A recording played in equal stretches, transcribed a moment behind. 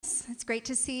It's great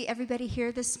to see everybody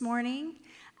here this morning.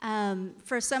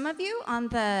 For some of you on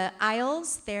the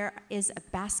aisles, there is a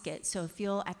basket. So if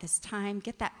you'll, at this time,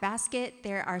 get that basket,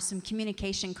 there are some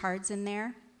communication cards in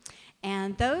there.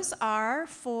 And those are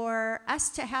for us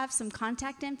to have some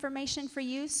contact information for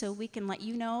you so we can let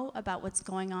you know about what's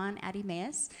going on at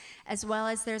Emmaus, as well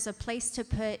as there's a place to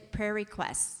put prayer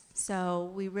requests.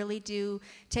 So we really do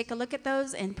take a look at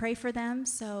those and pray for them.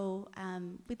 So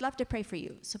we'd love to pray for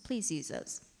you. So please use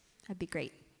those. That'd be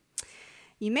great.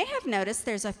 You may have noticed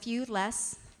there's a few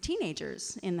less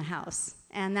teenagers in the house.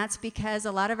 And that's because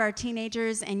a lot of our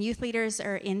teenagers and youth leaders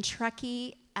are in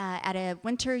Truckee at a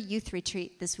winter youth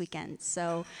retreat this weekend.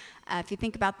 So if you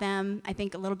think about them, I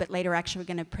think a little bit later, actually,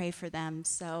 we're going to pray for them.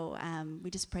 So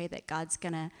we just pray that God's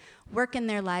going to work in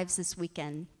their lives this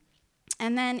weekend.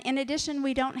 And then, in addition,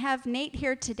 we don't have Nate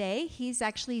here today. He's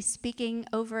actually speaking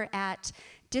over at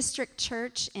District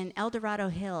Church in El Dorado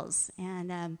Hills.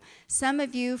 And some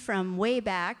of you from way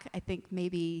back, I think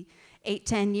maybe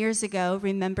 8-10 years ago,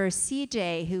 remember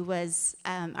CJ, who was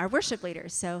our worship leader.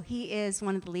 So he is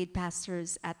one of the lead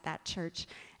pastors at that church.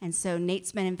 And so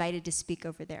Nate's been invited to speak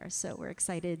over there. So we're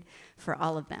excited for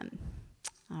all of them.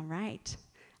 All right.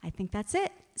 I think that's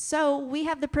it. So we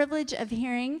have the privilege of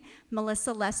hearing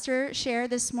Melissa Lester share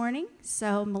this morning.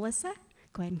 So Melissa,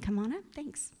 go ahead and come on up.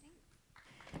 Thanks.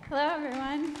 Hello,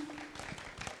 everyone.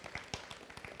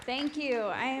 Thank you.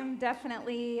 I am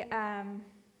definitely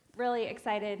really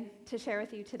excited to share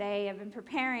with you today. I've been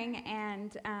preparing,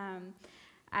 and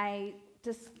I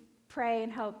just pray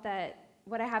and hope that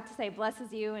what I have to say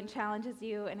blesses you and challenges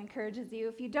you and encourages you.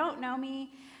 If you don't know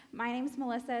me, my name's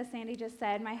Melissa, as Sandy just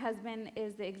said. My husband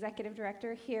is the executive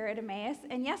director here at Emmaus,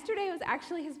 and yesterday was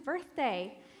actually his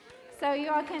birthday. So you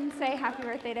all can say happy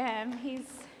birthday to him. He's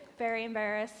very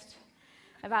embarrassed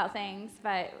about things,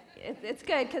 but it's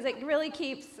good because it really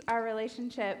keeps our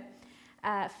relationship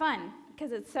fun,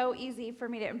 because it's so easy for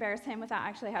me to embarrass him without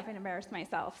actually having to embarrass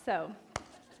myself. So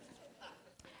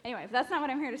anyway, that's not what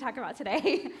I'm here to talk about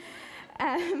today.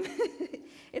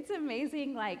 It's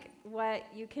amazing, like, what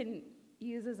you can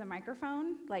use as a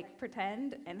microphone, like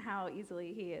pretend, and how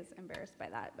easily he is embarrassed by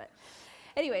that. But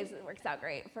anyways, it works out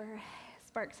great for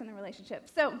sparks in the relationship.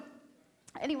 So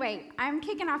anyway, I'm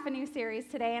kicking off a new series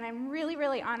today, and I'm really,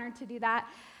 really honored to do that.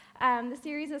 The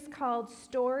series is called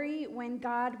Story When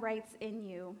God Writes in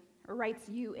You, or Writes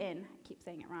You In. I keep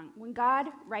saying it wrong. When God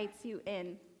Writes You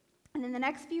In. And in the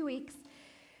next few weeks,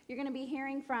 you're going to be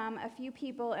hearing from a few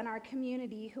people in our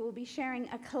community who will be sharing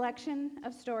a collection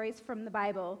of stories from the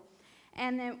Bible.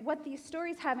 And then what these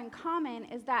stories have in common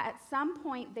is that at some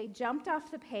point they jumped off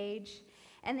the page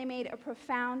and they made a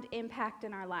profound impact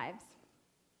in our lives.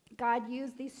 God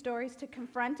used these stories to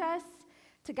confront us,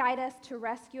 to guide us, to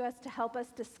rescue us, to help us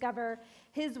discover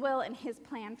His will and His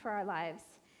plan for our lives.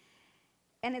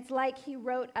 And it's like He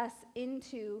wrote us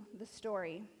into the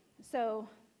story. So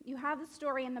you have the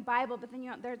story in the Bible, but then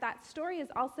that story is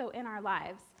also in our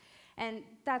lives. And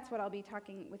that's what I'll be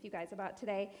talking with you guys about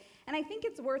today. And I think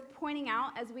it's worth pointing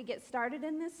out as we get started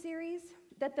in this series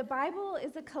that the Bible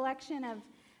is a collection of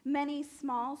many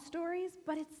small stories,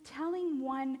 but it's telling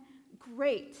one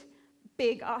great,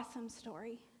 big, awesome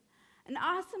story. An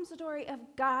awesome story of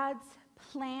God's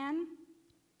plan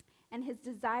and His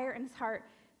desire in His heart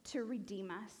to redeem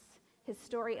us. His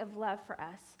story of love for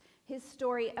us. His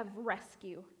story of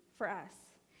rescue for us.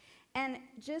 And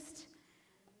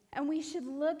we should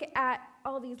look at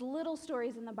all these little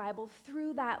stories in the Bible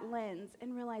through that lens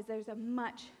and realize there's a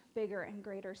much bigger and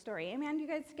greater story. Amen? Do you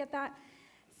guys get that?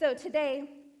 So today,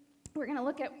 we're going to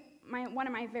look at one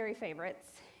of my very favorites.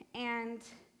 And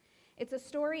it's a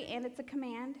story and it's a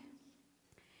command.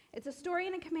 It's a story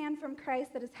and a command from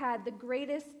Christ that has had the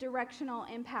greatest directional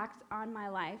impact on my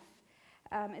life.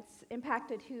 It's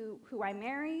impacted who I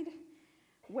married,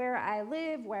 where I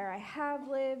live, where I have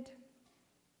lived.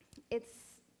 It's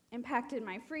impacted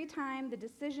my free time, the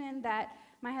decision that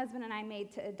my husband and I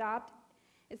made to adopt.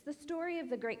 It's the story of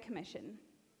the Great Commission.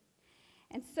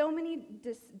 And so many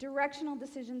directional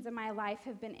decisions in my life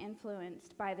have been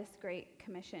influenced by this Great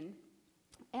Commission.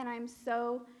 And I'm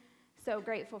so, so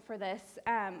grateful for this.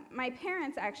 My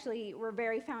parents actually were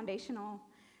very foundational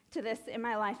to this in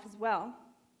my life as well.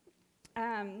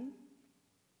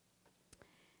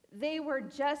 They were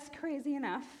just crazy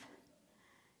enough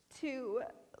to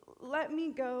let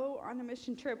me go on a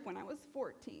mission trip when I was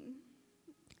 14.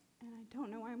 And I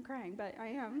don't know why I'm crying, but I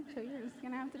am, so you're just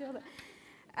going to have to deal with it.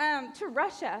 To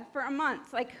Russia for a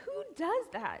month. Like, who does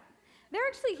that? They're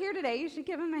actually here today. You should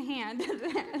give them a hand.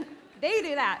 They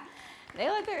do that. They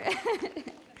let their...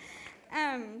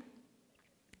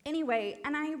 Anyway,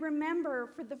 and I remember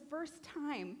for the first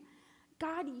time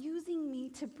God using me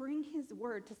to bring his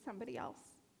word to somebody else.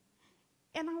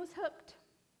 And I was hooked.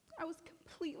 I was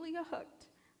completely hooked.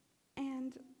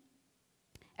 And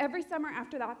every summer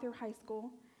after that through high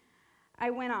school, I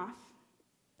went off.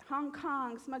 Hong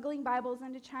Kong, smuggling Bibles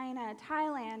into China,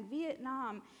 Thailand,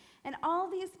 Vietnam, and all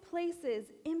these places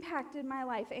impacted my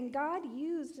life. And God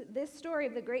used this story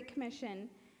of the Great Commission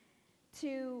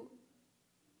to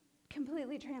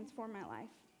completely transform my life.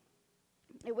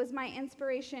 It was my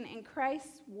inspiration in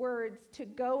Christ's words to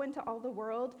go into all the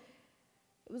world.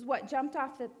 It was what jumped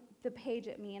off the page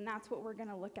at me, and that's what we're going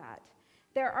to look at.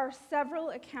 There are several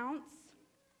accounts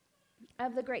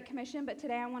of the Great Commission, but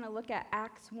today I want to look at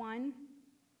Acts 1.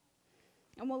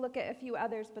 And we'll look at a few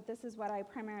others, but this is what I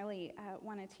primarily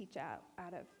want to teach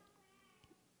out of.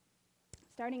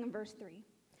 Starting in verse 3.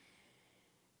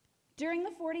 During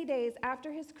the 40 days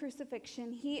after his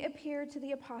crucifixion, he appeared to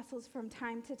the apostles from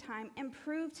time to time and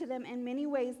proved to them in many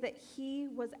ways that he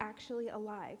was actually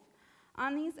alive.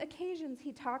 On these occasions,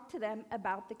 he talked to them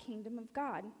about the kingdom of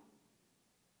God.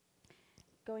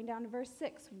 Going down to verse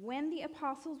 6. When the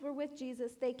apostles were with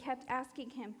Jesus, they kept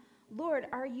asking him, Lord,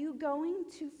 are you going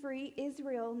to free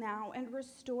Israel now and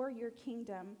restore your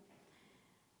kingdom?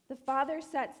 The Father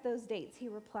sets those dates, he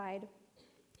replied,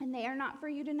 and they are not for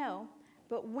you to know.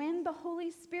 But when the Holy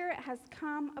Spirit has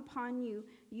come upon you,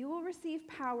 you will receive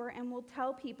power and will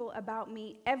tell people about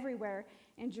me everywhere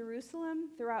in Jerusalem,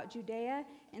 throughout Judea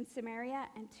and Samaria,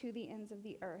 and to the ends of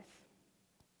the earth.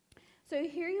 So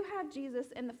here you have Jesus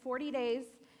in the 40 days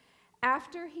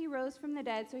after he rose from the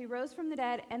dead. So he rose from the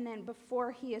dead and then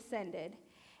before he ascended.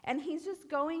 And he's just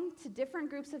going to different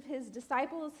groups of his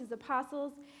disciples, his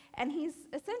apostles, and he's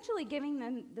essentially giving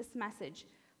them this message.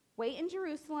 Wait in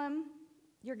Jerusalem,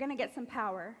 you're going to get some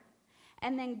power.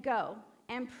 And then go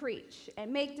and preach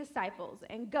and make disciples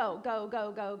and go, go,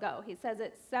 go, go, go. He says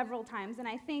it several times. And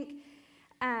I think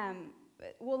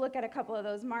we'll look at a couple of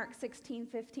those. Mark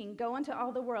 16:15. Go into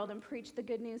all the world and preach the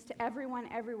good news to everyone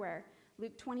everywhere.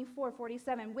 Luke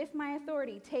 24:47. With my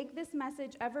authority, take this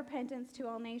message of repentance to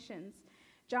all nations.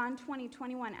 John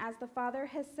 20:21. As the Father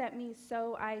has sent me,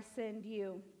 so I send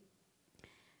you.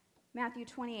 Matthew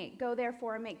 28. Go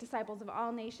therefore and make disciples of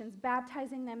all nations,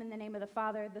 baptizing them in the name of the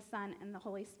Father, the Son, and the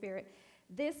Holy Spirit.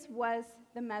 This was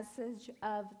the message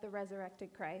of the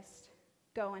resurrected Christ.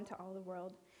 Go into all the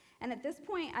world. And at this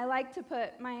point, I like to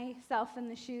put myself in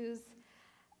the shoes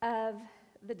of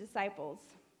the disciples,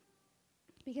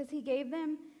 because he gave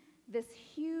them this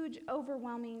huge,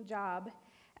 overwhelming job,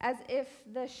 as if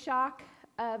the shock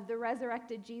of the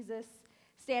resurrected Jesus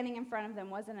standing in front of them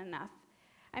wasn't enough.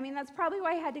 I mean, that's probably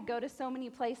why he had to go to so many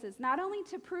places, not only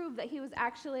to prove that he was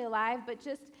actually alive, but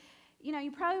just,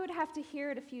 you probably would have to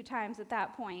hear it a few times at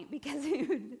that point, because you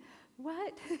would,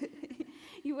 what?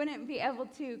 You wouldn't be able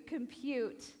to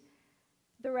compute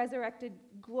the resurrected,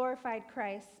 glorified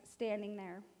Christ standing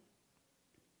there.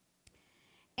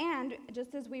 And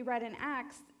just as we read in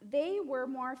Acts, they were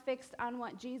more fixed on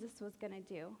what Jesus was going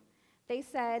to do. They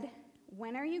said,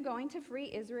 when are you going to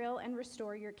free Israel and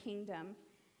restore your kingdom?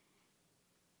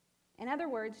 In other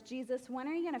words, Jesus, when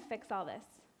are you going to fix all this?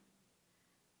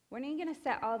 When are you going to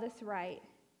set all this right?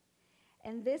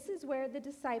 And this is where the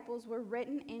disciples were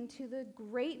written into the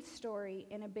great story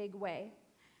in a big way.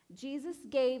 Jesus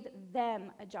gave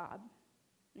them a job.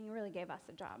 And he really gave us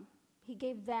a job. He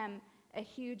gave them a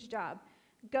huge job.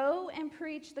 Go and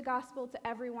preach the gospel to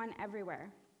everyone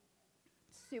everywhere.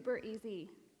 Super easy.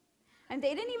 And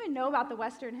they didn't even know about the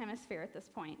Western Hemisphere at this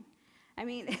point. I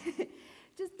mean,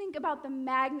 just think about the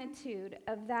magnitude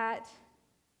of that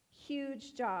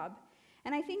huge job.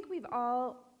 And I think we've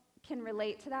all can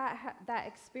relate to that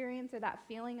experience or that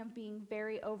feeling of being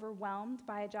very overwhelmed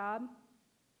by a job.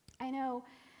 I know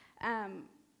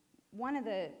one of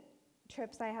the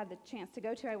trips I had the chance to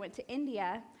go to, I went to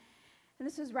India. And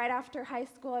this was right after high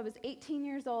school. I was 18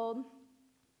 years old,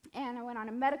 and I went on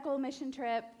a medical mission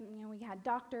trip. We had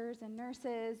doctors and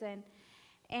nurses,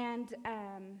 and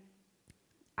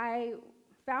I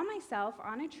found myself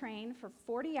on a train for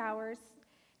 40 hours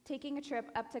taking a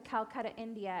trip up to Calcutta,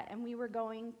 India, and we were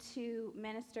going to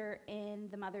minister in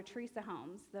the Mother Teresa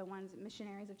homes, the ones,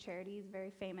 Missionaries of Charity,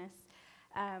 very famous.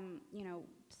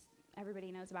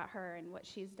 Everybody knows about her and what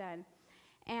she's done.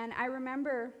 And I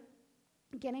remember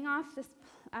getting off this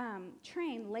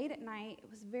train late at night. It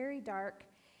was very dark.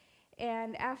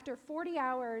 And after 40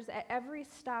 hours, at every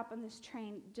stop on this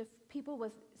train, people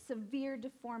with severe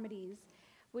deformities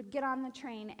would get on the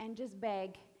train and just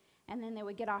beg, and then they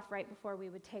would get off right before we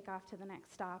would take off to the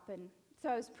next stop. And so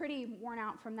I was pretty worn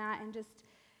out from that and just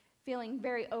feeling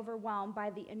very overwhelmed by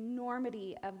the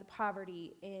enormity of the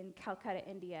poverty in Calcutta,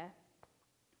 India.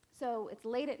 So it's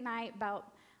late at night,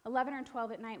 about 11 or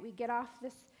 12 at night. We get off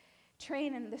this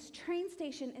train, and this train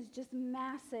station is just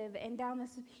massive, and down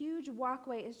this huge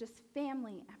walkway is just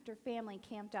family after family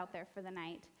camped out there for the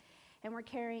night. And we're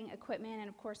carrying equipment, and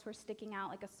of course we're sticking out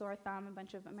like a sore thumb, a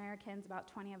bunch of Americans, about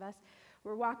 20 of us.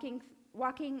 We're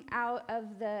walking out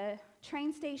of the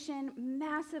train station,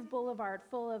 massive boulevard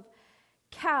full of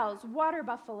cows, water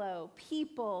buffalo,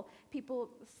 people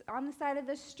on the side of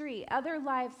the street, other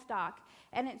livestock.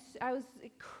 And I was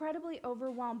incredibly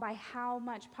overwhelmed by how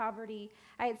much poverty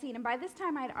I had seen. And by this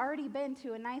time, I'd already been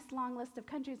to a nice long list of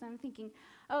countries, and I'm thinking,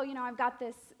 oh, I've got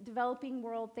this developing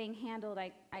world thing handled.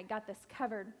 I got this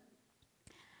covered.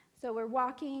 So we're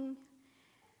walking.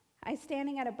 I'm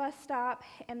standing at a bus stop,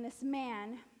 and this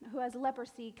man who has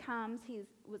leprosy comes. He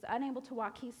was unable to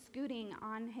walk. He's scooting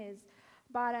on his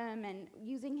bottom and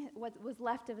using what was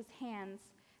left of his hands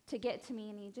to get to me,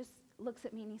 and he just looks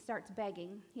at me and he starts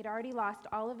begging. He'd already lost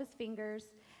all of his fingers,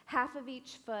 half of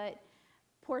each foot,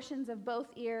 portions of both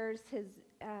ears. His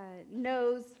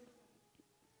nose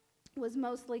was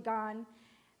mostly gone,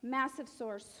 massive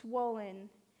sore, swollen,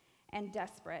 and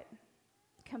desperate,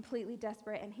 completely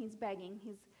desperate, and he's begging.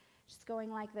 He's just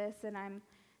going like this, and I'm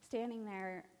standing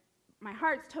there. My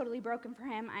heart's totally broken for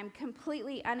him. I'm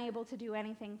completely unable to do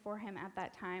anything for him at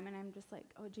that time, and I'm just like,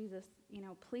 oh, Jesus,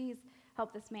 please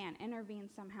help this man, intervene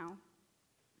somehow.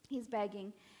 He's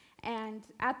begging, and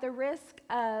at the risk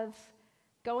of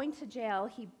going to jail,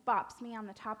 he bops me on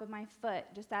the top of my foot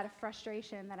just out of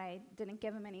frustration that I didn't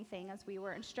give him anything, as we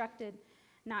were instructed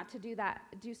not to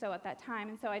do so at that time.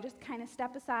 And so I just kind of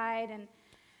step aside, and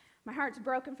my heart's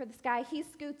broken for this guy. He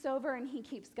scoots over, and he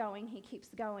keeps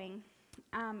going.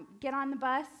 Get on the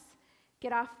bus,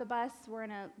 get off the bus. We're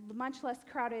in a much less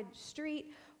crowded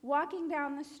street, walking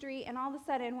down the street, and all of a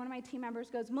sudden, one of my team members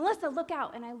goes, "Melissa, look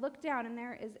out." And I look down, and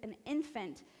there is an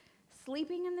infant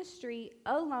sleeping in the street,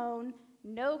 alone,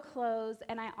 no clothes,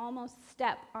 and I almost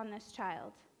step on this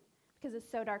child because it's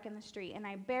so dark in the street. And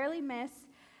I barely miss.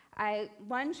 I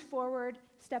lunge forward,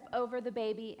 step over the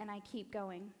baby, and I keep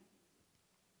going.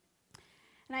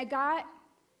 And I got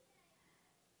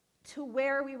to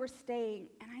where we were staying,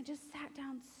 and I just sat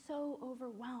down so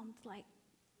overwhelmed, like,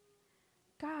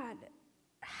 God,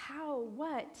 how,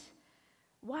 what,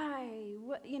 why,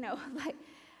 what, like,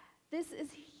 this is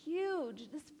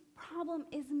huge. This problem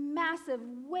is massive,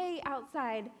 way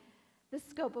outside the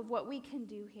scope of what we can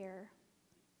do here.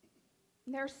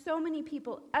 And there are so many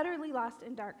people utterly lost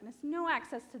in darkness, no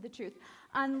access to the truth,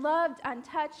 unloved,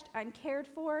 untouched, uncared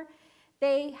for.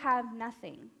 They have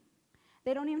nothing.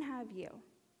 They don't even have you.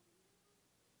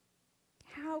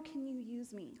 How can you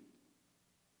use me?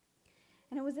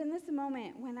 And it was in this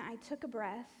moment when I took a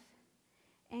breath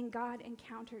and God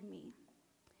encountered me.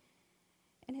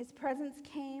 And his presence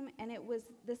came, and it was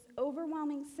this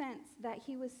overwhelming sense that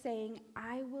he was saying,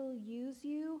 I will use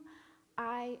you.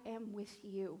 I am with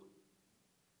you.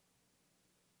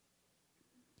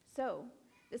 So,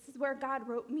 this is where God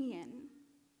wrote me in.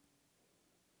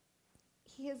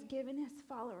 He has given his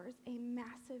followers a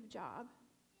massive job.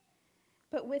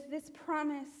 But with this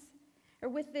promise, or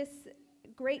with this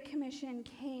Great Commission,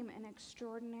 came an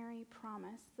extraordinary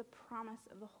promise, the promise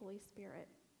of the Holy Spirit.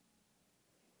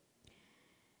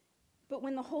 But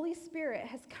when the Holy Spirit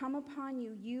has come upon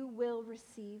you, you will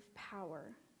receive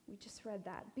power. We just read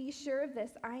that. Be sure of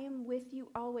this, I am with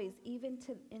you always, even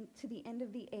to the end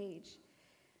of the age.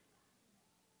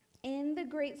 In the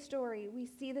great story, we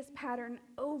see this pattern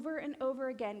over and over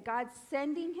again. God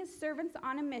sending his servants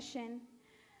on a mission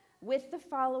with the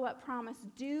follow-up promise,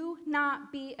 do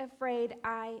not be afraid,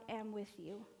 I am with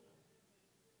you.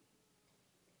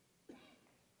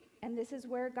 And this is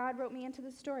where God wrote me into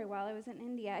the story while I was in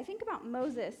India. I think about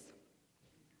Moses.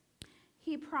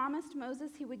 He promised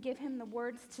Moses he would give him the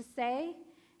words to say,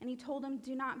 and he told him,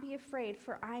 do not be afraid,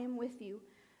 for I am with you.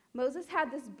 Moses had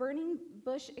this burning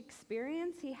bush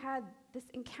experience. He had this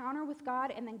encounter with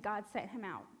God, and then God sent him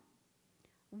out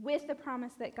with the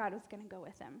promise that God was going to go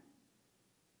with him.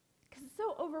 Because it's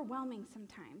so overwhelming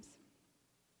sometimes.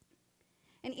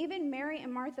 And even Mary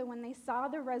and Martha, when they saw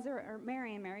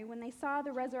when they saw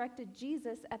the resurrected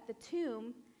Jesus at the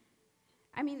tomb,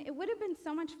 I mean, it would have been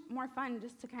so much more fun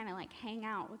just to kind of like hang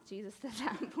out with Jesus at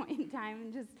that point in time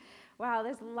and just, wow,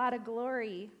 there's a lot of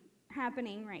glory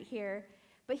happening right here.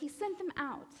 But he sent them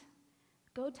out.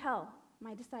 Go tell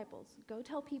my disciples. Go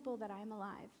tell people that I'm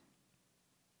alive.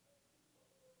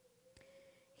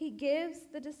 He gives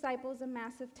the disciples a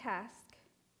massive task,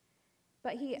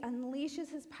 but he unleashes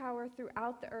his power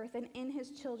throughout the earth and in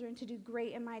his children to do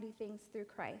great and mighty things through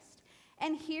Christ.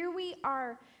 And here we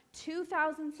are,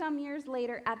 2,000 some years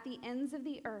later, at the ends of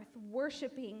the earth,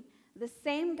 worshiping the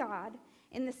same God,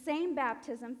 in the same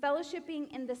baptism,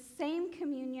 fellowshipping in the same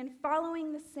communion,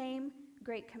 following the same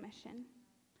Great Commission,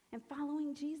 and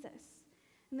following Jesus.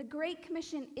 And the Great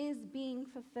Commission is being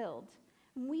fulfilled.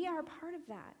 And we are a part of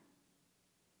that.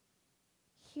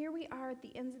 Here we are at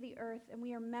the ends of the earth, and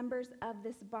we are members of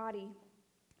this body.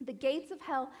 The gates of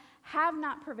hell have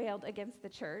not prevailed against the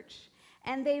church,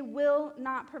 and they will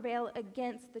not prevail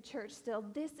against the church still.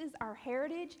 This is our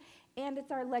heritage, and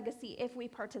it's our legacy if we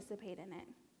participate in it.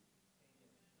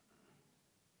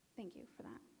 Thank you for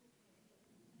that.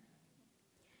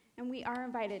 And we are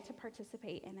invited to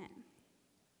participate in it.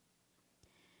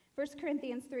 1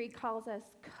 Corinthians 3 calls us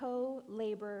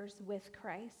co-laborers with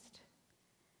Christ.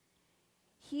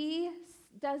 He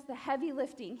does the heavy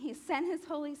lifting. He sent his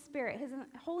Holy Spirit. His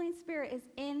Holy Spirit is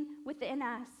within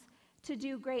us to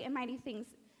do great and mighty things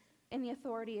in the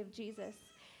authority of Jesus.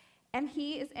 And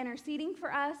he is interceding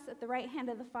for us at the right hand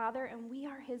of the Father, and we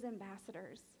are his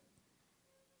ambassadors.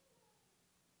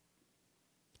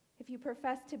 If you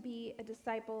profess to be a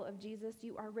disciple of Jesus,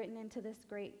 you are written into this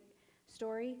great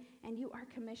story, and you are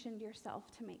commissioned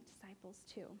yourself to make disciples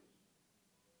too.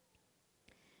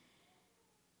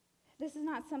 This is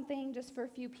not something just for a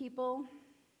few people.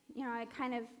 You know, I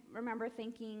kind of remember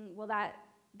thinking, well,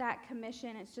 that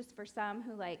commission is just for some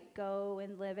who go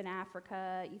and live in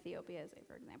Africa, Ethiopia, say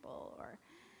for example, or,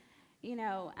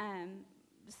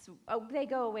 they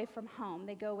go away from home,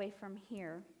 they go away from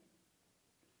here.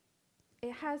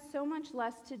 It has so much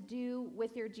less to do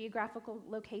with your geographical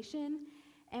location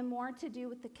and more to do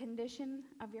with the condition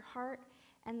of your heart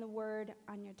and the word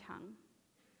on your tongue.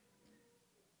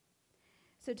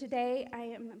 So today I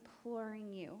am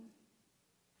imploring you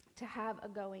to have a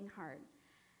going heart.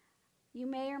 You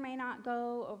may or may not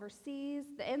go overseas.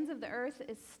 The ends of the earth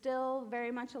is still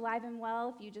very much alive and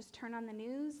well. If you just turn on the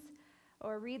news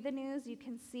or read the news, you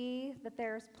can see that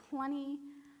there's plenty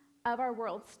of our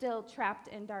world still trapped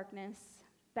in darkness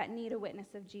that need a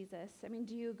witness of Jesus. I mean,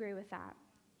 do you agree with that?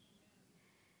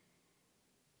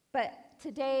 But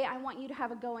today, I want you to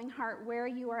have a going heart where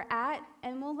you are at,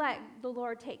 and we'll let the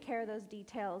Lord take care of those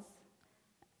details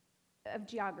of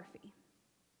geography.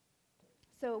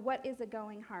 So what is a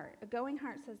going heart? A going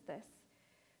heart says this: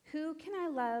 who can I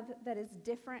love that is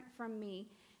different from me?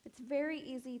 It's very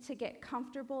easy to get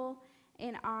comfortable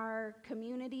in our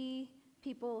community,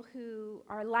 people who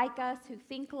are like us, who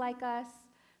think like us,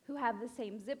 who have the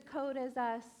same zip code as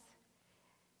us.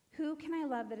 Who can I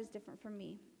love that is different from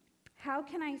me? How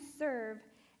can I serve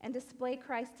and display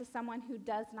Christ to someone who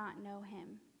does not know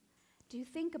him? Do you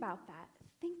think about that?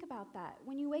 Think about that.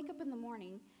 When you wake up in the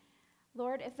morning,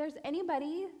 Lord, if there's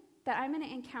anybody that I'm going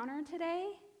to encounter today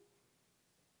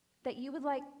that you would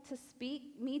like to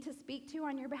speak to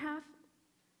on your behalf,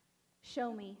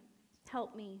 show me,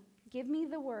 help me, give me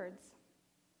the words.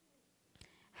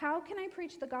 How can I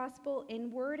preach the gospel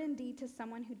in word and deed to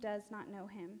someone who does not know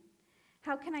him?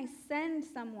 How can I send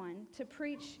someone to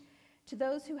preach to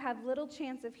those who have little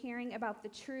chance of hearing about the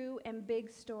true and big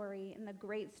story and the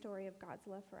great story of God's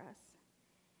love for us?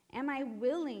 Am I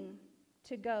willing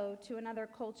to go to another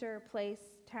culture, place,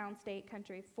 town, state,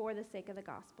 country for the sake of the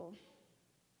gospel?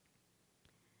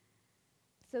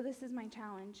 So this is my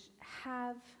challenge.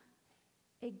 Have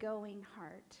a going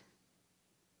heart.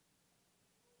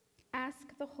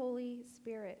 Ask the Holy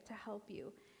Spirit to help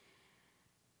you.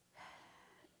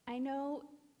 I know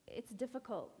it's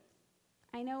difficult.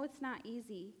 I know it's not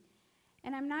easy.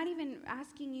 And I'm not even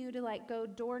asking you to go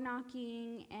door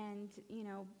knocking and,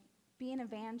 be an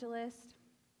evangelist.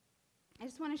 I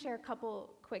just want to share a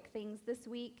couple quick things. This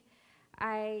week,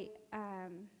 I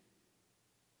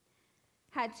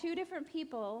had two different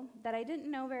people that I didn't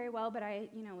know very well, but I,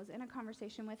 was in a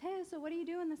conversation with. Hey, so what are you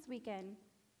doing this weekend?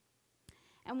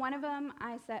 And one of them,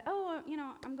 I said,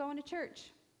 I'm going to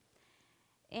church.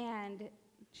 And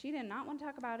she did not want to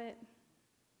talk about it.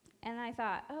 And I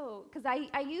thought, because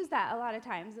I use that a lot of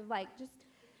times of just,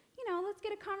 let's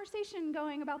get a conversation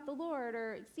going about the Lord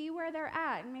or see where they're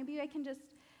at. And maybe I can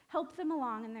just help them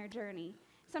along in their journey.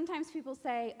 Sometimes people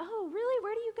say, oh, really?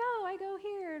 Where do you go? I go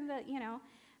here. And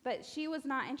but she was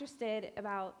not interested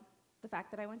about the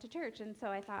fact that I went to church. And so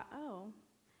I thought,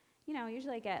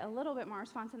 usually I get a little bit more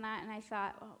response than that. And I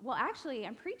thought, well, actually,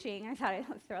 I'm preaching. I thought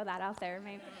I'd throw that out there.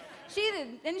 Maybe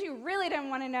she really didn't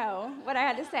want to know what I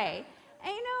had to say.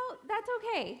 And that's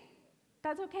okay.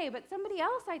 That's okay. But somebody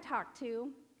else I talked to,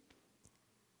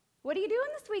 what are you doing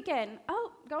this weekend?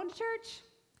 Oh, going to church.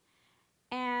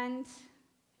 And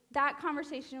that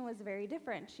conversation was very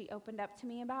different. She opened up to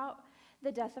me about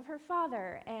the death of her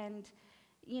father and,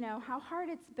 how hard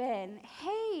it's been.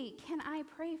 Hey, can I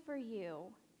pray for you?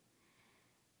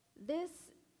 This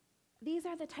these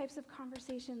are the types of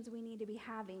conversations we need to be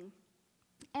having.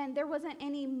 And there wasn't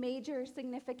any major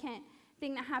significant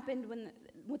thing that happened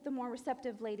with the more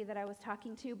receptive lady that I was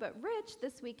talking to, but Rich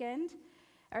this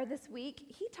week,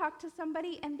 he talked to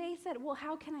somebody and they said, well,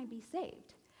 how can I be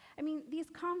saved? I mean, these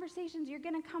conversations, you're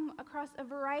going to come across a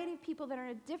variety of people that are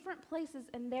in different places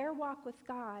in their walk with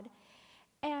God,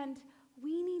 and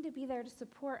we need to be there to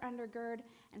support, undergird,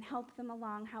 and help them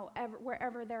along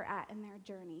wherever they're at in their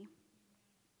journey.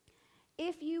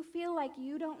 If you feel like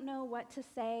you don't know what to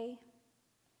say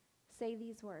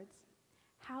these words.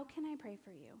 How can I pray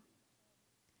for you?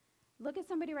 Look at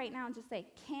somebody right now and just say,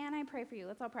 can I pray for you?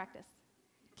 Let's all practice.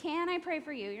 Can I pray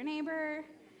for you? Your neighbor,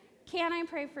 can I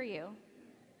pray for you?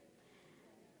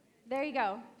 There you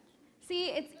go. See,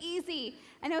 it's easy.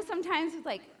 I know sometimes it's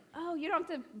like, oh, you don't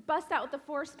have to bust out with the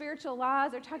 4 spiritual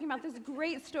laws or talking about this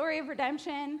great story of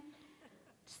redemption.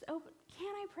 Just open,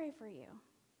 can I pray for you?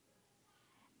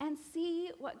 And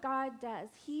see what God does.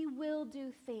 He will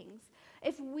do things.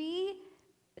 If we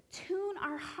tune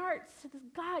our hearts to this,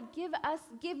 God,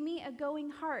 give me a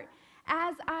going heart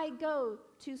as I go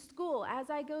to school, as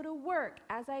I go to work,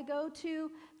 as I go to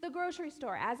the grocery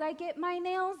store, as I get my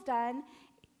nails done,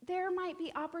 there might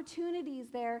be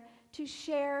opportunities there to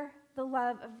share the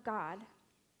love of God.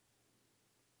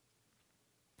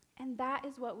 And that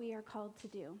is what we are called to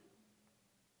do.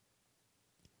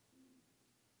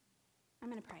 I'm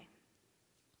going to pray.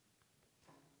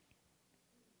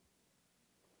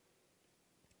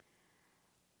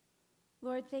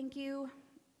 Lord, thank you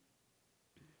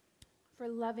for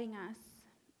loving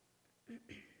us.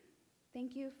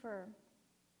 Thank you for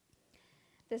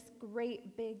this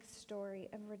great big story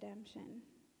of redemption.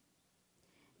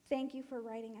 Thank you for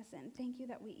writing us in. Thank you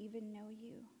that we even know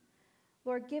you.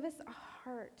 Lord, give us a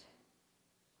heart.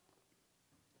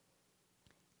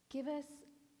 Give us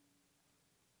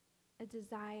a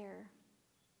desire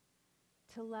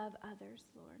to love others,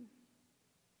 Lord,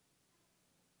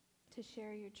 to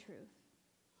share your truth.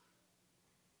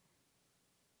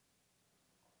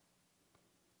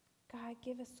 God,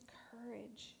 give us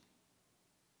courage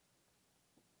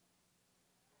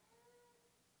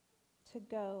to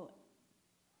go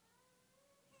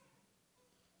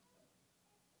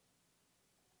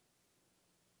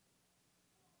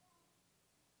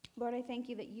Lord, I thank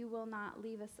you that you will not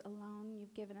leave us alone.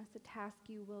 You've given us a task.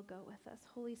 You will go with us.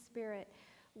 Holy Spirit,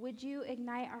 would you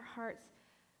ignite our hearts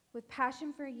with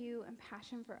passion for you and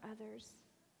passion for others,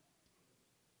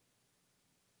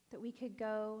 that we could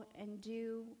go and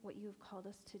do what you have called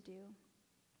us to do.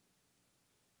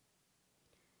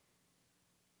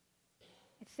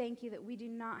 I thank you that we do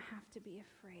not have to be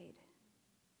afraid,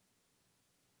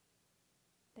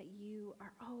 that you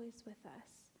are always with us.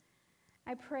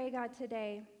 I pray, God,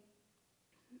 today,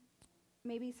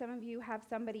 maybe some of you have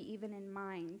somebody even in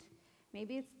mind.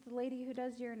 Maybe it's the lady who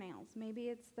does your nails. Maybe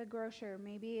it's the grocer.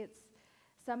 Maybe it's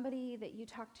somebody that you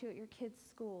talk to at your kids'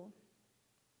 school.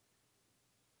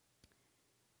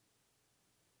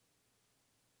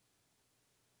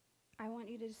 I want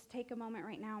you to just take a moment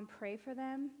right now and pray for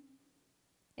them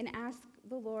and ask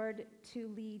the Lord to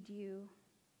lead you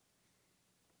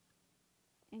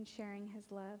in sharing his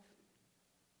love.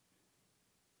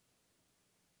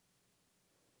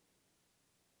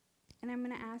 And I'm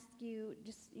going to ask you,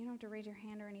 you don't have to raise your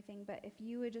hand or anything, but if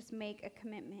you would just make a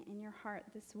commitment in your heart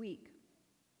this week,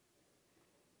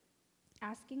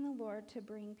 asking the Lord to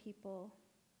bring people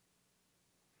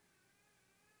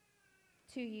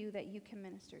to you that you can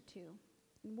minister to,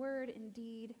 in word, in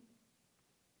deed,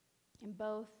 in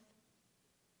both.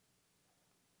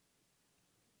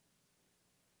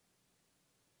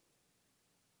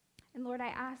 And Lord, I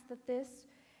ask that this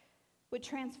would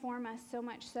transform us so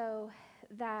much so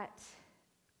that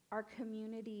our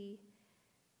community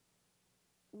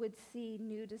would see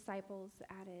new disciples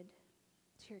added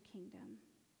to your kingdom.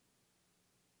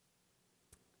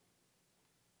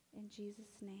 In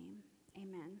Jesus' name,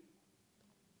 amen.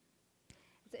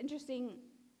 It's interesting.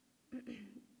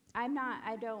 I'm not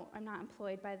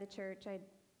employed by the church.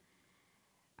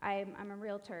 I'm a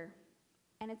realtor.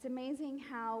 And it's amazing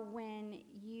how when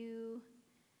you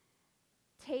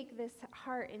take this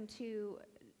heart into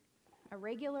a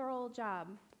regular old job,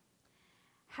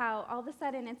 how all of a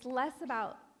sudden it's less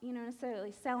about,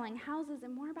 necessarily selling houses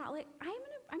and more about like, I'm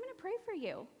gonna pray for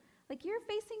you. Like, you're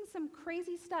facing some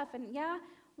crazy stuff, and yeah,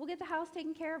 we'll get the house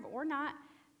taken care of or not,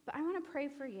 but I want to pray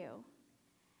for you.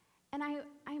 And I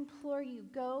implore you,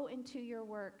 go into your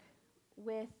work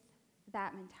with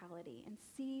that mentality and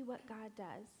see what God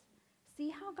does. See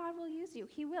how God will use you.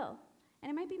 He will. And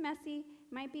it might be messy,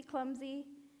 it might be clumsy,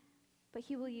 but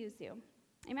he will use you.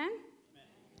 Amen?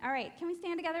 All right, can we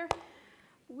stand together?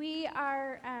 We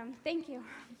are, thank you.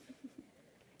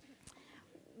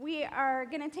 We are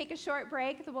going to take a short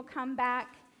break, then we'll come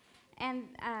back, and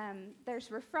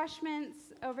there's refreshments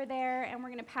over there, and we're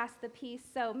going to pass the peace.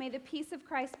 So may the peace of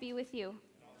Christ be with you.